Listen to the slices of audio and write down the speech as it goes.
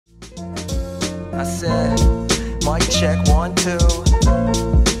I said, mic check 1, 2.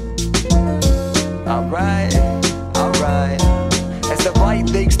 Alright, alright. As the light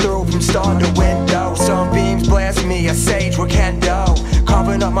leaks through from star to window, sunbeams blast me, a sage with kendo,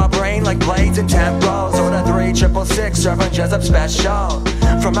 carving up my brain like blades and tempos. Order 3-6-6, serving Jezeb special.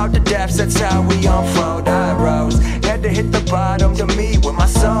 From out the depths, that's how we unfold. I rose, had to hit the bottom to meet with my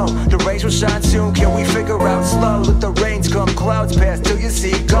soul. The rays will shine soon, can we figure out slow? Let the rains come, clouds pass till you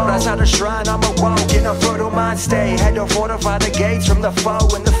see gold. That's how the shrine, I'm awoke in a fertile mind state. Had to fortify the gates from the foe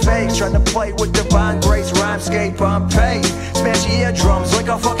and the fakes, trying to play with divine grace, rhymescape on pace. Smash your eardrums like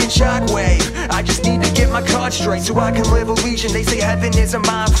a fucking shockwave. I just need to get my cards straight so I can live a legion. They say heaven is a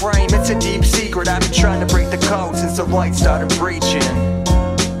mind frame, it's a deep secret. I've been trying to break the code since the light started preaching.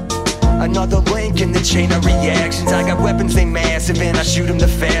 Another link in the chain of reactions. I got weapons, they massive, and I shoot them the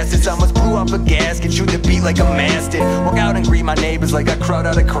fastest. I almost blew up a gasket, shoot the beat like a mastiff. Walk out and greet my neighbors like I crawled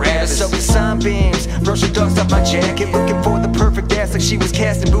out of crevice. So with sunbeams, brush the dust off my jacket, looking for the perfect ass like she was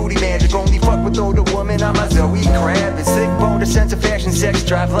casting booty magic. Only fuck with older women, I'm a Zoe Kravitz. Sick bone, a sense of fashion, sex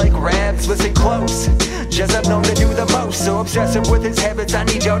drive like rabbits. Listen close, Jezeb known to do the most. So obsessive with his habits, I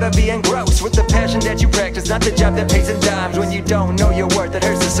need y'all to be engrossed with the passion that you practice, not the job that pays in dimes. When you don't know your worth, that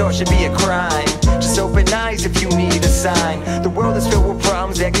hurts the soul, should be a crime. Just open eyes if you need a sign. The world is filled with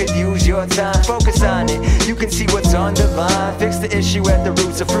problems that could use your time. Focus on it, you can see what's underlined. Fix the issue at the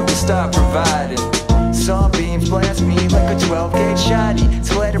roots, the fruit will start providing. Sunbeams blast me like a 12-gauge shotty,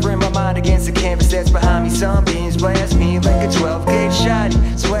 splattering my mind against the canvas that's behind me. Sunbeams